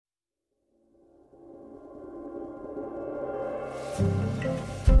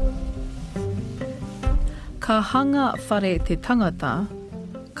Ka hanga whare te tangata,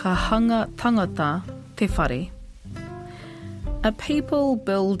 ka hanga tangata te whare. A people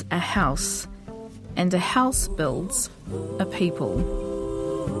build a house, and a house builds a people.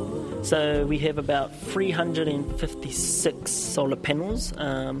 So we have about 356 solar panels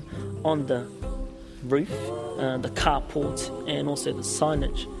on the roof, the carport, and also the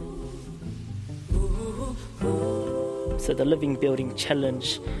signage. So the Living Building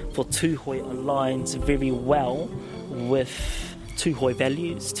Challenge for Tuhoe aligns very well with Tuhoe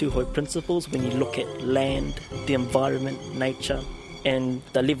values, Tuhoe principles, when you look at land, the environment, nature, and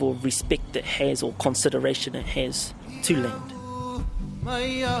the level of respect it has or consideration it has to land.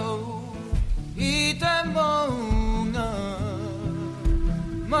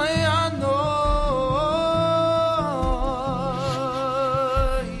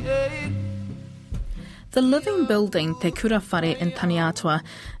 The living building Te Kura Whare in Taniatua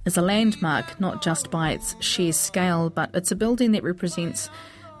is a landmark not just by its sheer scale, but it's a building that represents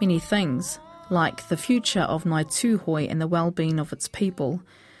many things, like the future of Ngai Tuhoe and the well-being of its people,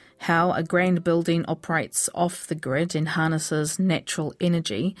 how a grand building operates off the grid and harnesses natural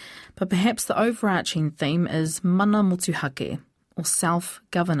energy, but perhaps the overarching theme is mana motuhake, or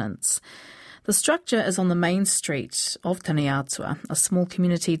self-governance. The structure is on the main street of Taniatua, a small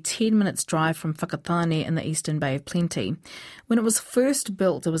community 10 minutes drive from Whakatane in the Eastern Bay of Plenty. When it was first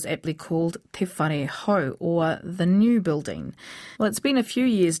built, it was aptly called Te Whare Hau, or the new building. Well, it's been a few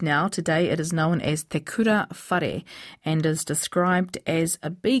years now. Today it is known as Te Kura Whare and is described as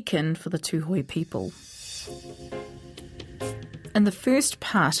a beacon for the Tuhoe people. In the first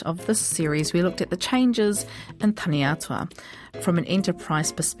part of this series, we looked at the changes in Taniatua. From an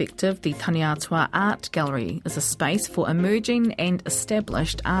enterprise perspective, the Taniatua Art Gallery is a space for emerging and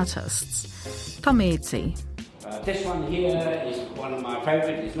established artists. Tameiti. This one here is one of my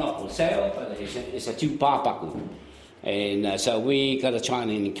favourites. It's not for sale, but it's a tūpāpaku. And so we got to try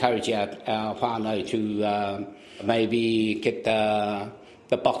and encourage our whānau to maybe get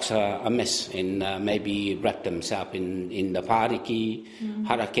the box a miss and maybe wrap themselves in the pāriki,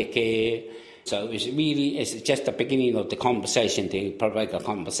 harakeke. So it's just the beginning of the conversation, to provoke a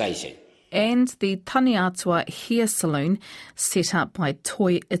conversation. And the Taniatua Hair Saloon, set up by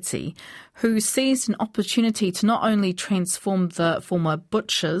Toi Iti, who seized an opportunity to not only transform the former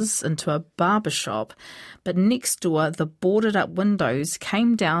butcher's into a barber shop, but next door the boarded up windows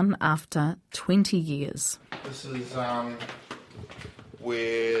came down after 20 years. This is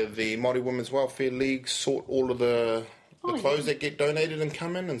where the Māori Women's Welfare League sort all of the clothes that get donated and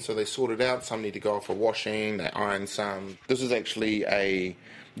come in, and so they sort it out. Some need to go off for washing, they iron some. This is actually a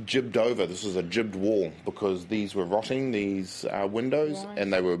jibbed over, this is a jibbed wall, because these were rotting, these windows,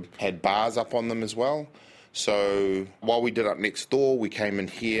 and they had bars up on them as well. So while we did up next door, we came in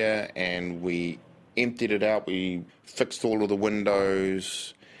here and we emptied it out, we fixed all of the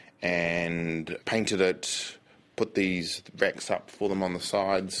windows and painted it, put these racks up for them on the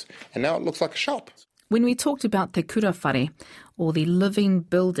sides, and now it looks like a shop. When we talked about Te Kura Whare, or the living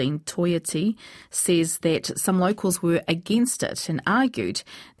building, Toiati says that some locals were against it and argued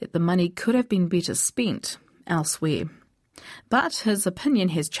that the money could have been better spent elsewhere. But his opinion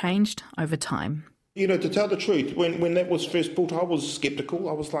has changed over time. You know, to tell the truth, when that was first built, I was sceptical.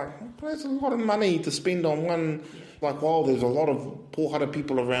 I was like, there's a lot of money to spend on one. Like, wow, there's a lot of pōhara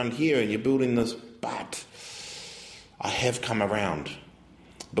people around here and you're building this. But I have come around,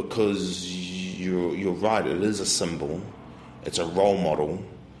 because you're right, it is a symbol, it's a role model,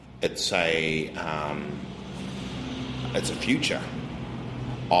 it's a future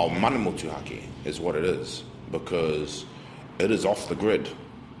of mana motuhake is what it is, because it is off the grid,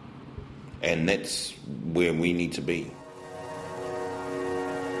 and that's where we need to be.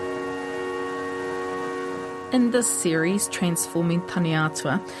 In this series, Transforming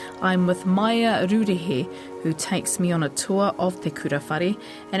Taniatua, I'm with Maia Rurehe, who takes me on a tour of Te Kura Whare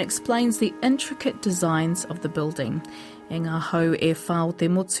and explains the intricate designs of the building. E ngā hau e whao te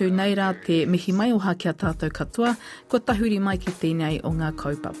motu, nei rā te mihi mai oha kia tātou katoa, ko tahuri mai ki tēnei o ngā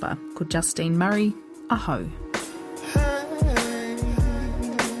kaupapa. Ko Justine Murray, ahau.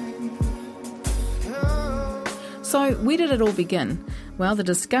 So, where did it all begin? Well, the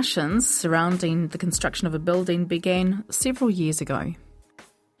discussions surrounding the construction of a building began several years ago.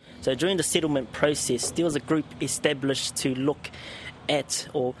 So during the settlement process, there was a group established to look at,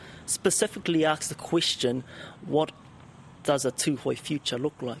 or specifically ask the question, what does a Tuhoe future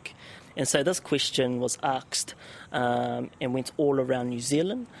look like? And so this question was asked and went all around New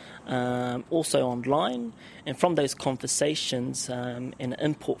Zealand, also online. And from those conversations and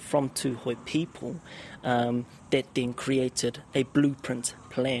input from Tuhoe people, that then created a blueprint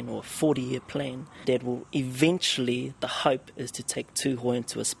plan or a 40-year plan that will eventually, the hope is to take Tuhoe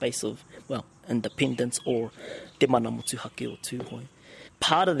into a space of, well, independence or te mana motuhake o Tuhoe.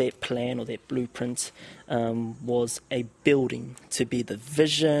 Part of that plan or that blueprint was a building to be the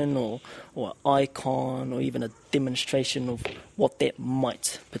vision or icon or even a demonstration of what that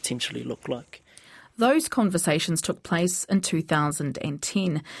might potentially look like. Those conversations took place in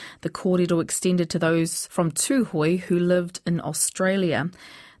 2010. The kōrero extended to those from Tuhoe who lived in Australia.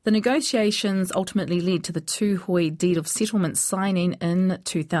 The negotiations ultimately led to the Tuhoe Deed of Settlement signing in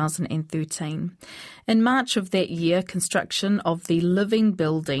 2013. In March of that year, construction of the living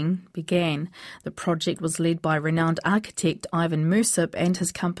building began. The project was led by renowned architect Ivan Mursip and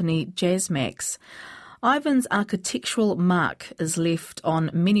his company Jazzmax. Ivan's architectural mark is left on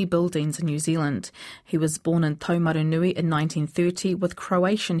many buildings in New Zealand. He was born in Taumarunui in 1930 with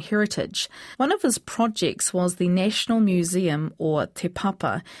Croatian heritage. One of his projects was the National Museum, or Te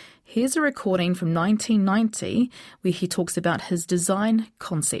Papa. Here's a recording from 1990 where he talks about his design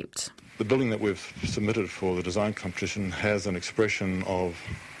concept. The building that we've submitted for the design competition has an expression of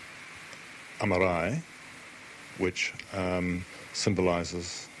a marae, which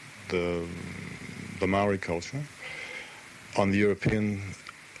symbolises the Maori culture. On the European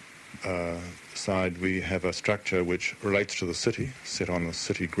side, we have a structure which relates to the city, set on a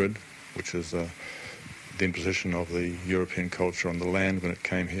city grid, which is the imposition of the European culture on the land when it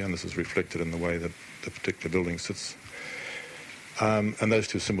came here, and this is reflected in the way that the particular building sits. And those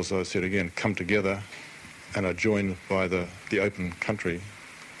two symbols, as I said again, come together and are joined by the open country,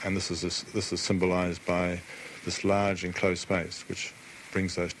 and this is symbolised by this large enclosed space, which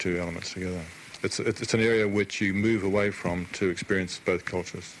brings those two elements together. It's an area which you move away from to experience both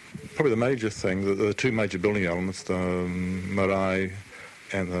cultures. Probably the major thing, the two major building elements, the marae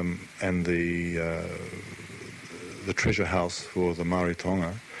and the treasure house for the Māori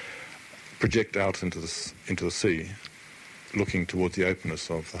Tonga, project out into the sea, looking towards the openness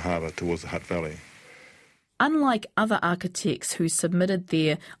of the harbour, towards the Hutt Valley. Unlike other architects who submitted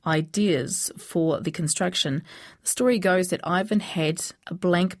their ideas for the construction, the story goes that Ivan had a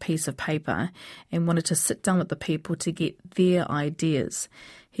blank piece of paper and wanted to sit down with the people to get their ideas.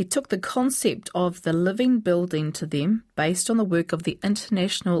 He took the concept of the living building to them based on the work of the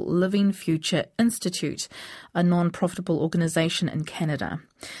International Living Future Institute, a non-profitable organisation in Canada.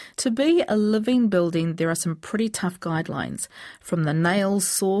 To be a living building, there are some pretty tough guidelines, from the nails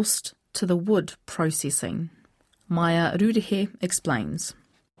sourced to the wood processing. Maia Rurehe explains.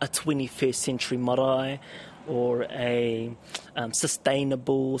 A 21st century marae or a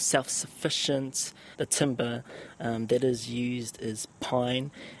sustainable, self-sufficient, the timber that is used is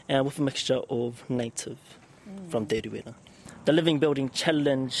pine with a mixture of native from Te Ruera. The Living Building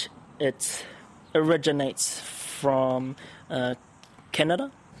Challenge, it originates from Canada.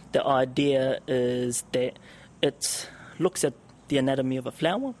 The idea is that it looks at the anatomy of a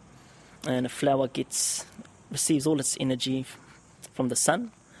flower, and a flower receives all its energy from the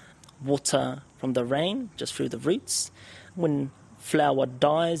sun, water from the rain, just through the roots. When flower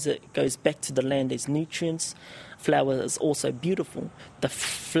dies, it goes back to the land as nutrients. Flower is also beautiful. The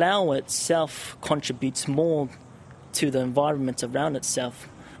flower itself contributes more to the environment around itself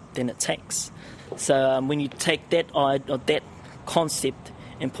than it takes. So when you take that concept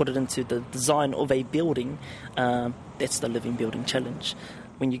and put it into the design of a building, that's the Living Building Challenge.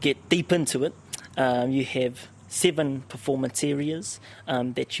 When you get deep into it, you have 7 performance areas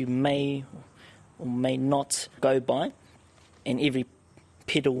that you may or may not go by, and every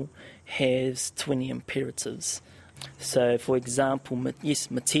petal has 20 imperatives. So, for example,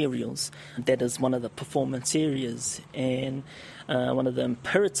 materials, that is one of the performance areas, and one of the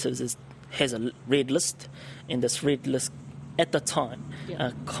imperatives has a red list, and this red list at the time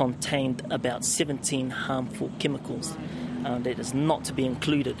contained about 17 harmful chemicals that is not to be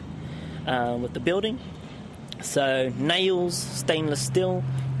included with the building. So nails, stainless steel,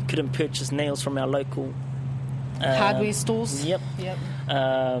 you couldn't purchase nails from our local hardware stores. Yep.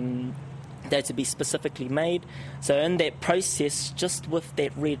 They had to be specifically made. So in that process, just with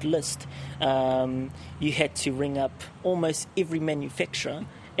that red list, you had to ring up almost every manufacturer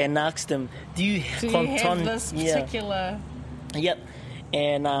and ask them, do you have this particular... Yep.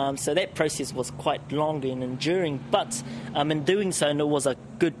 And so that process was quite long and enduring, but in doing so, it was a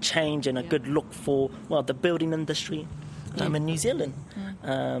good change and a good look for, the building industry in New Zealand.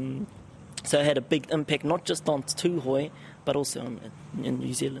 So it had a big impact, not just on Tuhoe, but also in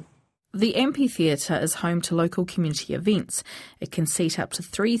New Zealand. The amphitheatre is home to local community events. It can seat up to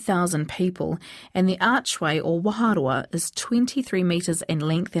 3,000 people, and the archway, or waharua, is 23 metres in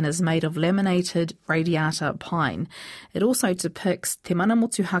length and is made of laminated radiata pine. It also depicts Te Mana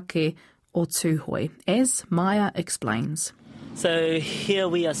Motuhake or Tuhoe, as Maia explains. So here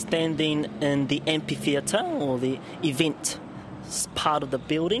we are standing in the amphitheatre, or the event part of the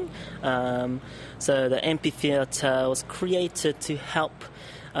building. So the amphitheatre was created to help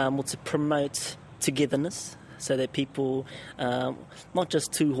or to promote togetherness, so that people, not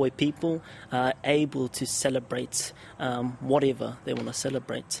just Tuhoe people, are able to celebrate whatever they want to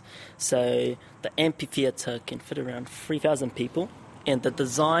celebrate. So the amphitheatre can fit around 3,000 people, and the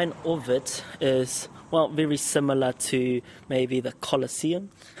design of it is, well, very similar to maybe the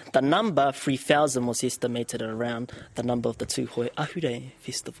Colosseum. The number 3,000 was estimated around the number of the Tuhoe Ahure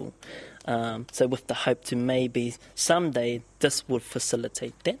festival. So with the hope to maybe someday this would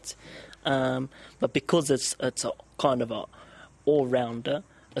facilitate that. But because it's a kind of a all-rounder,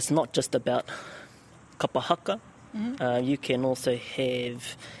 it's not just about kapahaka. You can also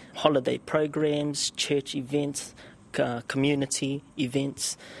have holiday programs, church events, community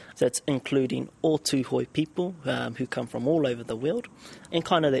events. So it's including all Tuhoe people who come from all over the world, and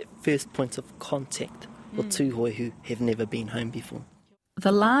kind of that first point of contact for Tuhoe who have never been home before.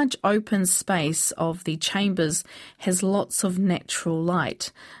 The large open space of the chambers has lots of natural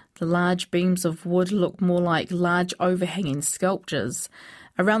light. The large beams of wood look more like large overhanging sculptures.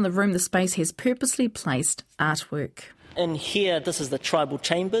 Around the room, the space has purposely placed artwork. In here, this is the tribal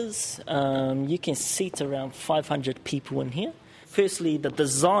chambers. You can seat around 500 people in here. Firstly, the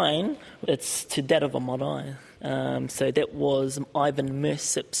design, it's to that of a marae. So that was Ivan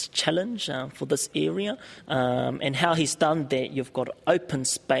Mersip's challenge for this area. And how he's done that, you've got open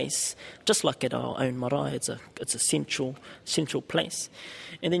space, just like at our own marae. It's a central place.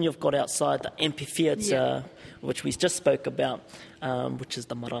 And then you've got outside the amphitheatre, which we just spoke about, which is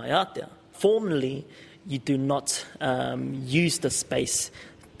the marae atea. Formerly, you do not use the space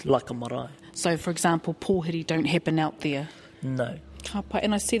like a marae. So, for example, pōhiri don't happen out there? No.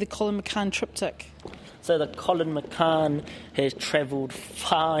 And I see the Colin McCann triptych. So the Colin McCann has travelled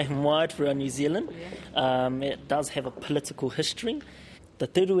far and wide throughout New Zealand. It does have a political history. The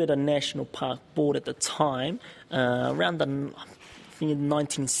Te Ruera National Park Board at the time, around the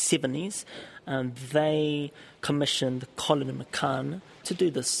 1970s, they commissioned Colin McCann to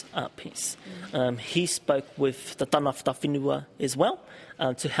do this art piece. He spoke with the Tanawhata Whenua as well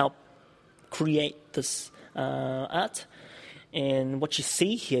to help create this art. And what you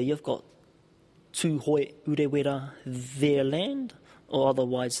see here, you've got Tuhoe Urewera, their land, or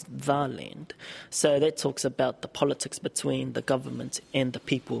otherwise the land. So that talks about the politics between the government and the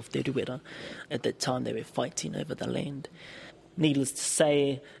people of Te Ruera. At that time, they were fighting over the land. Needless to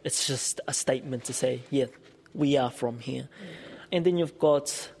say, it's just a statement to say, yeah, we are from here. And then you've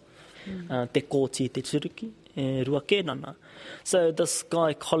got Te Kōti Te Turuki, Ruakenana. So this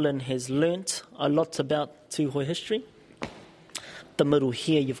guy, Colin, has learnt a lot about Tuhoe history. The middle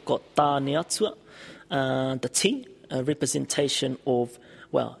here, you've got Tāne Atua, the T, a representation of,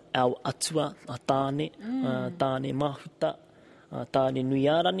 well, our atua, tāne, tāne mahuta, tāne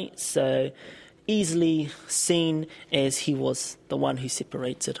nuiarani. So easily seen as he was the one who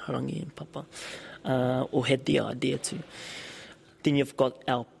separated Harangi and Papa, or had the idea to. Then you've got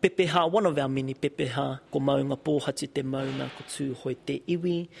our pepeha, one of our many pepeha, ko maunga pōhatu te mauna, ko Tuhoe te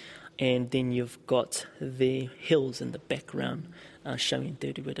iwi. And then you've got the hills in the background showing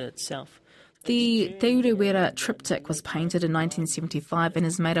Te Ruera itself. The Te Ruera triptych was painted in 1975 and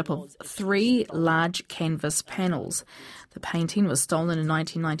is made up of 3 large canvas panels. The painting was stolen in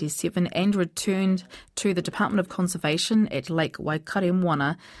 1997 and returned to the Department of Conservation at Lake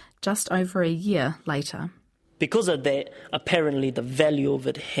Waikaremwana just over a year later. Because of that, apparently the value of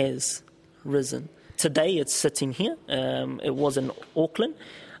it has risen. Today it's sitting here. It was in Auckland.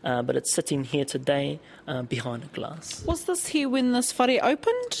 But it's sitting here today behind a glass. Was this here when this whare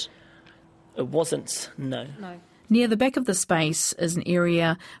opened? It wasn't, no. Near the back of the space is an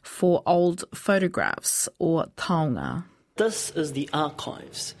area for old photographs, or taonga. This is the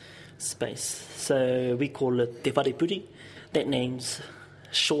archives space. So we call it Te Whare Puri. That name's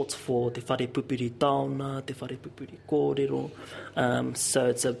short for Te Whare Pupuri Taona, Te Whare Pupuri Kōrero. So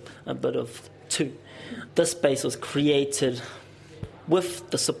it's a bit of two. This space was created with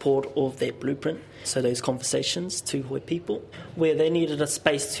the support of their blueprint, so those conversations, Tuhoe people, where they needed a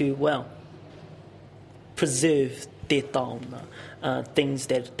space to, well, preserve te taona, things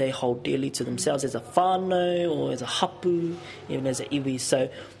that they hold dearly to themselves as a whānau or as a hapu, even as a iwi. So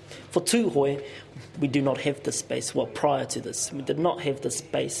for Tuhoe, we do not have the space. Well, prior to this, we did not have the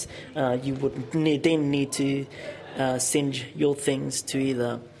space. You would then need to send your things to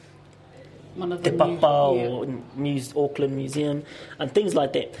either Te Papa or Auckland Museum and things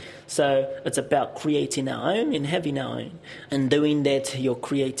like that. So it's about creating our own and having our own. And doing that, you're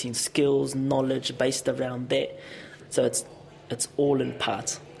creating skills, knowledge based around that. So it's all in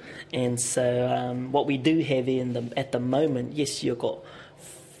part. And so what we do have at the moment, yes, you've got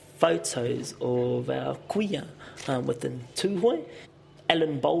photos of our kuia within Tuhoe.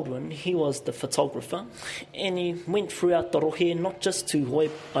 Alan Baldwin, he was the photographer, and he went throughout the rohe, not just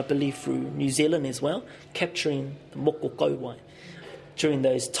Tuhoe, I believe through New Zealand as well, capturing the moko kauwai. During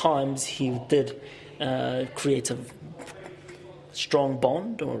those times, he did create a strong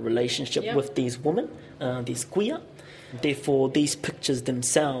bond or relationship with these women, these kuia. Therefore, these pictures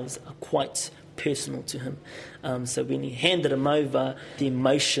themselves are quite personal to him. So when he handed them over, the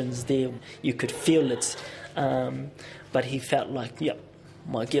emotions there, you could feel it. But he felt like, yep,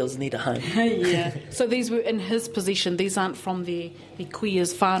 my girls need a home. Yeah. So these were in his possession. These aren't from the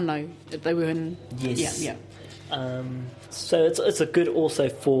kuia's whānau. They were in... Yes. Yeah. So it's a good also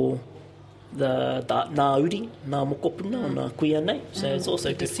for the ngā uri, ngā mokopuna, ngā kuia nei. So it's also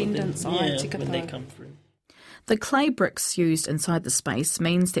the good for them descendants, when they come through. The clay bricks used inside the space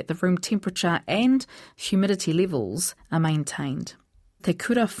means that the room temperature and humidity levels are maintained. Te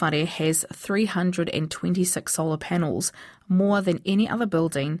Kura Whare has 326 solar panels, more than any other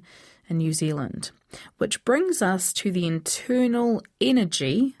building in New Zealand, which brings us to the internal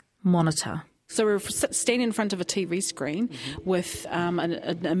energy monitor. So we're standing in front of a TV screen with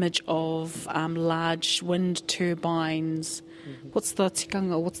an image of large wind turbines. What's the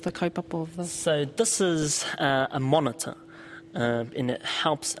tikanga, what's the kaupapa of this? So this is a monitor, and it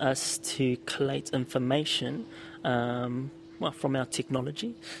helps us to collate information from our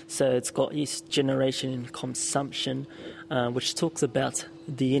technology. So it's got generation and consumption, which talks about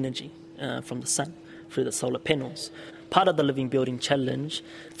the energy from the sun through the solar panels. Part of the Living Building Challenge,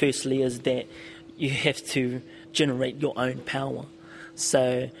 firstly, is that you have to generate your own power.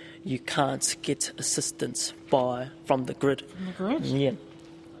 So you can't get assistance from the grid. From the grid? Yeah.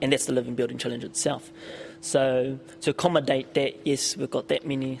 And that's the Living Building Challenge itself. So to accommodate that, yes, we've got that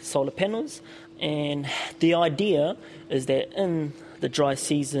many solar panels. And the idea is that in the dry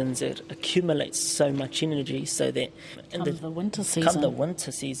seasons, it accumulates so much energy so that Come the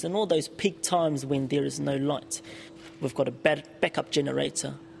winter season, all those peak times when there is no light, we've got a backup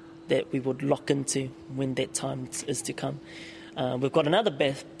generator that we would lock into when that time is to come. We've got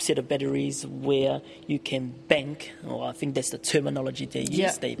another set of batteries where you can bank, or I think that's the terminology they use,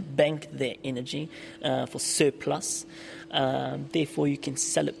 Yeah. They bank their energy for surplus. Therefore, you can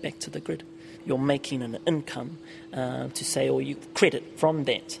sell it back to the grid. You're making an income to say, or you credit from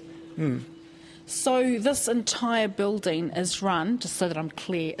that. So this entire building is run, just so that I'm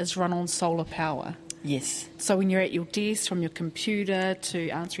clear, is run on solar power. Yes. So when you're at your desk, from your computer to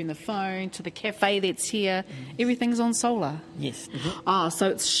answering the phone to the cafe that's here, everything's on solar. Yes. So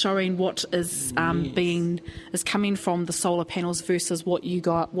it's showing what is is coming from the solar panels versus what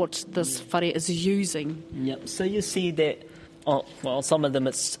this whare is using. Yep. So you see that. Some of them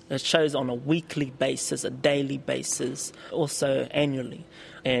it shows on a weekly basis, a daily basis, also annually,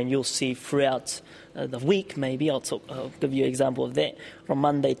 and you'll see throughout the week. Maybe I'll give you an example of that. From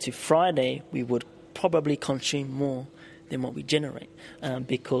Monday to Friday, we would probably consume more than what we generate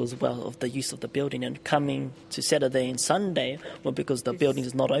because of the use of the building. And coming to Saturday and Sunday, because the building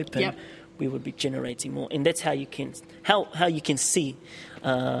is not open, we would be generating more. And that's how you can see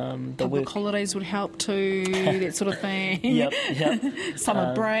the Public work. holidays would help too, that sort of thing. Yep.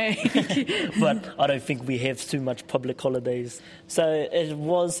 Summer break. But I don't think we have too much public holidays. So it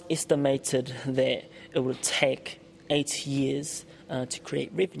was estimated that it would take 8 years to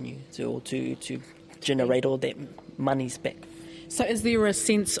create revenue, to generate all that monies back. So is there a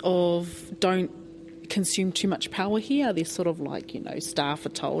sense of don't consume too much power here? They're sort of like, staff are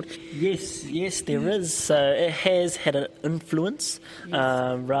told. Yes, there is. So it has had an influence,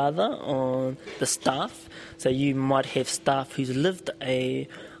 rather, on the staff. So you might have staff who's lived a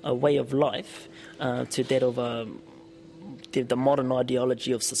way of life to that of the modern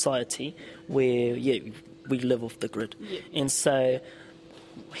ideology of society where, we live off the grid. Yeah. And so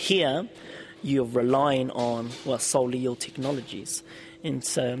here you're relying on, solely your technologies. And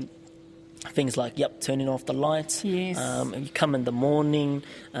so things like, turning off the lights. Yes. You come in the morning,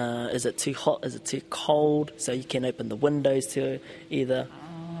 is it too hot, is it too cold? So you can open the windows to either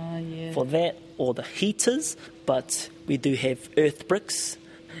for that, all the heaters, but we do have earth bricks.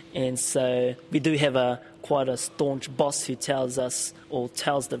 And so we do have quite a staunch boss who tells us, or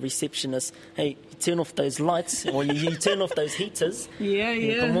tells the receptionist, hey, you turn off those lights, or you turn off those heaters.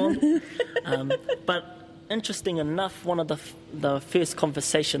 Come on. But interesting enough, one of the first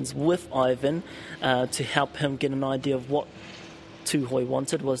conversations with Ivan to help him get an idea of what Tuhoe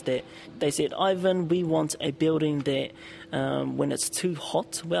wanted was that they said, Ivan, we want a building that when it's too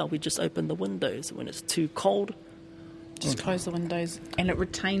hot, well, we just open the windows. When it's too cold, just close the windows, and it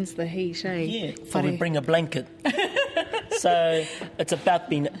retains the heat, eh? Yeah, or we bring a blanket. So it's about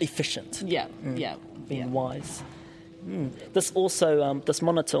being efficient. Being wise. This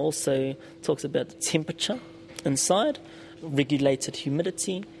monitor also talks about the temperature inside, regulated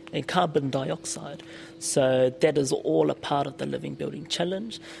humidity, and carbon dioxide. So that is all a part of the Living Building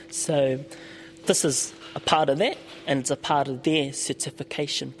Challenge. So this is a part of that, and it's a part of their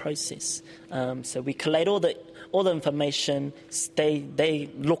certification process. So we collate all the information, they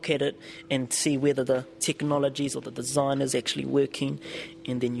look at it and see whether the technologies or the design is actually working,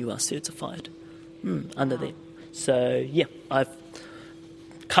 and then you are certified under that. So,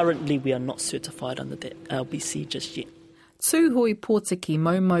 currently we are not certified under that LBC just yet. Tūhoi pōtiki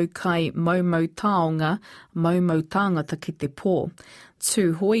maumau kai maumau taonga maumau tāngata ki te pō.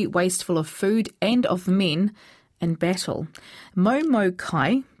 Tūhoi wasteful of food and of men in battle. Maumau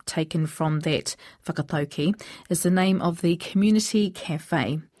kai, taken from that whakatauki, is the name of the community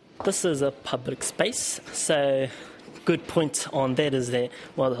cafe. This is a public space, so good point on that is that,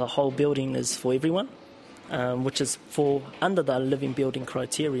 well, the whole building is for everyone. Which is for under the living building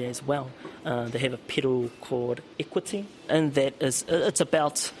criteria as well. They have a pedal called equity, and it's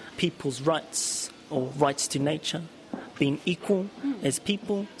about people's rights or rights to nature, being equal as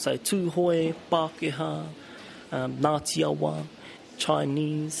people. So Tuhoe, Pākehā, Ngāti Awa,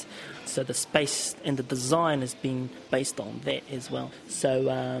 Chinese. So the space and the design is being based on that as well. So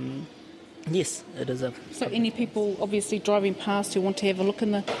yes, it is a... So any people obviously driving past who want to have a look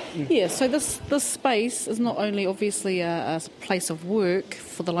in the... Yeah, so this space is not only obviously a place of work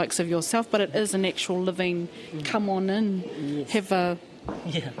for the likes of yourself, but it is an actual living, come on in, have a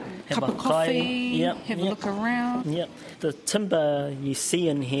cup of coffee, have a look around. Yeah, the timber you see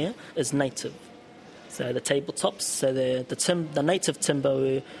in here is native. So the tabletops, so the native timber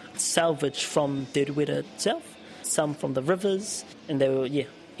were salvaged from Te Ruera itself, some from the rivers, and they were,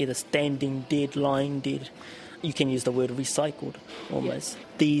 either standing dead, lying dead. You can use the word recycled almost. Yeah.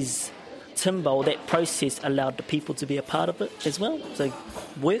 These timber, or that process, allowed the people to be a part of it as well. So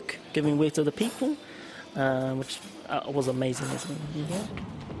giving work to the people, which was amazing as well. Yeah.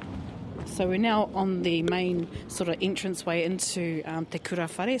 So we're now on the main sort of entranceway into Te Kura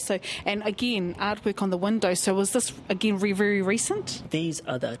Whare. So, and again, artwork on the window. So was this, again, very recent? These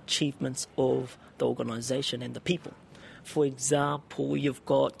are the achievements of the organisation and the people. For example, you've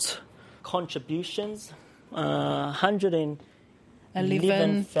got contributions,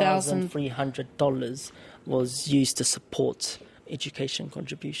 $111,300 was used to support education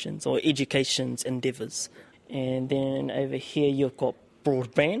contributions or education's endeavours. And then over here you've got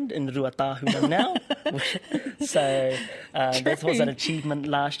broadband in Ruatahuna now. So that was an achievement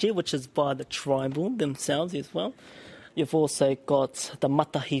last year, which is by the tribal themselves as well. You've also got the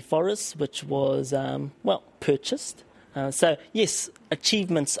Matahi Forest, which was, purchased. So, yes,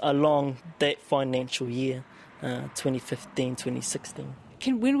 achievements along that financial year,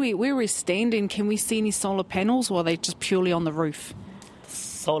 2015-2016. Where we're standing, can we see any solar panels, or are they just purely on the roof?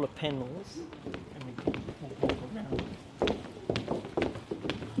 Solar panels.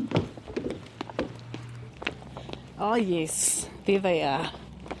 Oh, yes, there they are.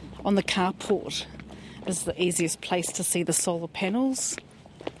 On the carport is the easiest place to see the solar panels.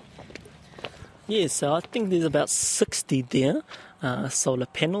 Yeah, so I think there's about 60 there, solar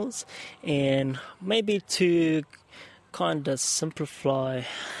panels, and maybe to kind of simplify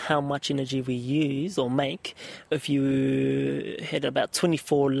how much energy we use or make, if you had about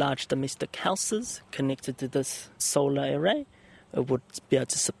 24 large domestic houses connected to this solar array, it would be able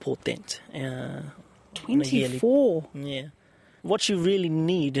to support that. 24? Yeah. What you really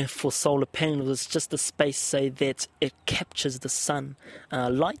need for solar panels is just a space so that it captures the sun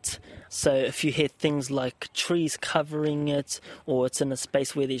light. So if you had things like trees covering it, or it's in a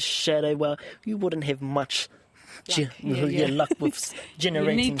space where there's shadow, well, you wouldn't have much luck with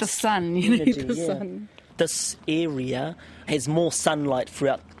generating You need the sun. You need the sun. This area has more sunlight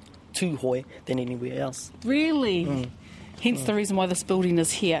throughout Tuhoe than anywhere else. Really? Hence the reason why this building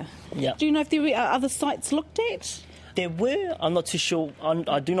is here. Yeah. Do you know if there were other sites looked at? There were. I'm not too sure.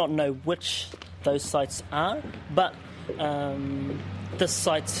 I do not know which those sites are, but this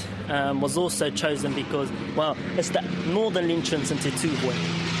site was also chosen because, well, it's the northern entrance into Tuhoe.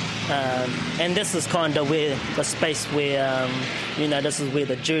 And this is kind of where the space where, this is where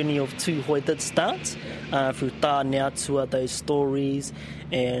the journey of Tuhoe did start, through Tā Ngai Tuhoe, those stories,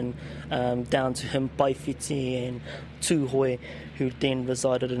 and down to him, Paifiti and Tuhoe, who then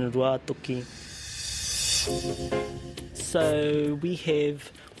resided in Ruatoki. So we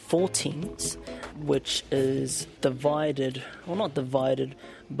have 4 teams, which is divided, or not divided,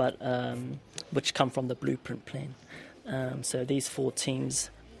 but which come from the blueprint plan. So these 4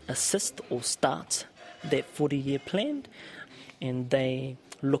 teams assist or start that 40-year plan, and they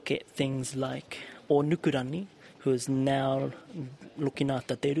look at things like O Nukurani, who is now looking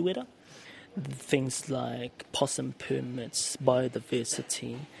after Te Ruera, things like possum permits,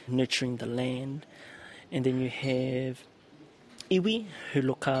 biodiversity, nurturing the land, and then you have Iwi, who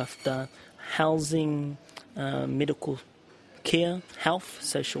look after housing, medical care, health,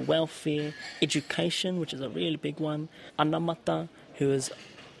 social welfare, education, which is a really big one. Anamata, who is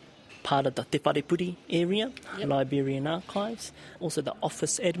part of the Te Wharepuri area, Liberian Archives, also the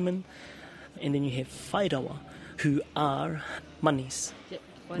office admin. And then you have Whairawa, who are manis.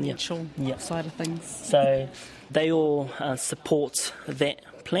 Financial side of things. So they all support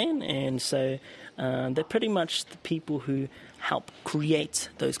that plan, and so they're pretty much the people who help create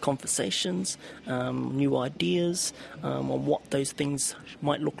those conversations, new ideas on what those things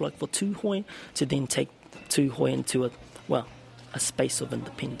might look like for Tuhoe, to then take Tuhoe into a space of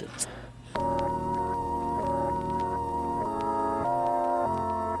independence.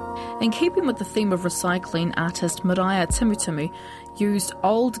 In keeping with the theme of recycling, artist Maia Rurehe used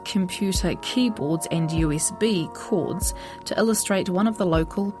old computer keyboards and USB cords to illustrate one of the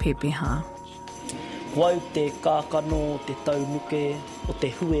local pepeha. Wau te kākano, te taunuke, o te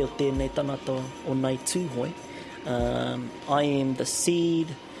hue o tēnei tanata o Ngai Tuhoe. I am the seed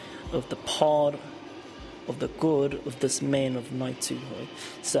of the pod of the good of this man of Ngai Tuhoe.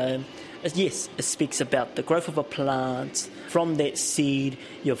 So, yes, it speaks about the growth of a plant. From that seed,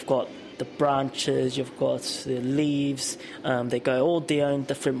 you've got the branches, you've got the leaves. They go all their own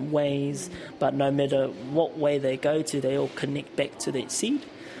different ways, but no matter what way they go to, they all connect back to that seed.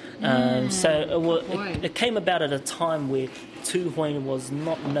 So it came about at a time where Tuhoe was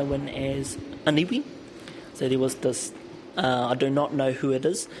not known as an iwi. So there was this, I do not know who it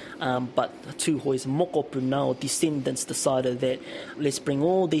is, but Tuhoe's mokopuna or descendants decided that let's bring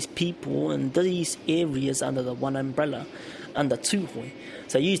all these people in these areas under the one umbrella, under Tuhoe.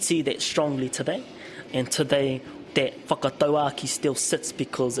 So you see that strongly today, and today that whakatauaki still sits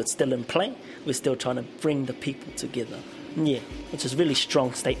because it's still in play. We're still trying to bring the people together. Yeah, which is a really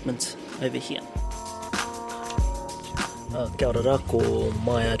strong statement over here. Kia ora, ko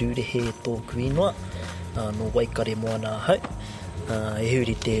Maia Rurehe tōku ingoa, no Waikare moana hau. E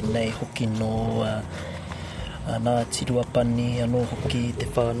huri tēnei hoki no nā tirua pani, anō hoki te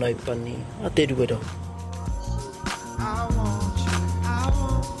whānau pani, a te ruero.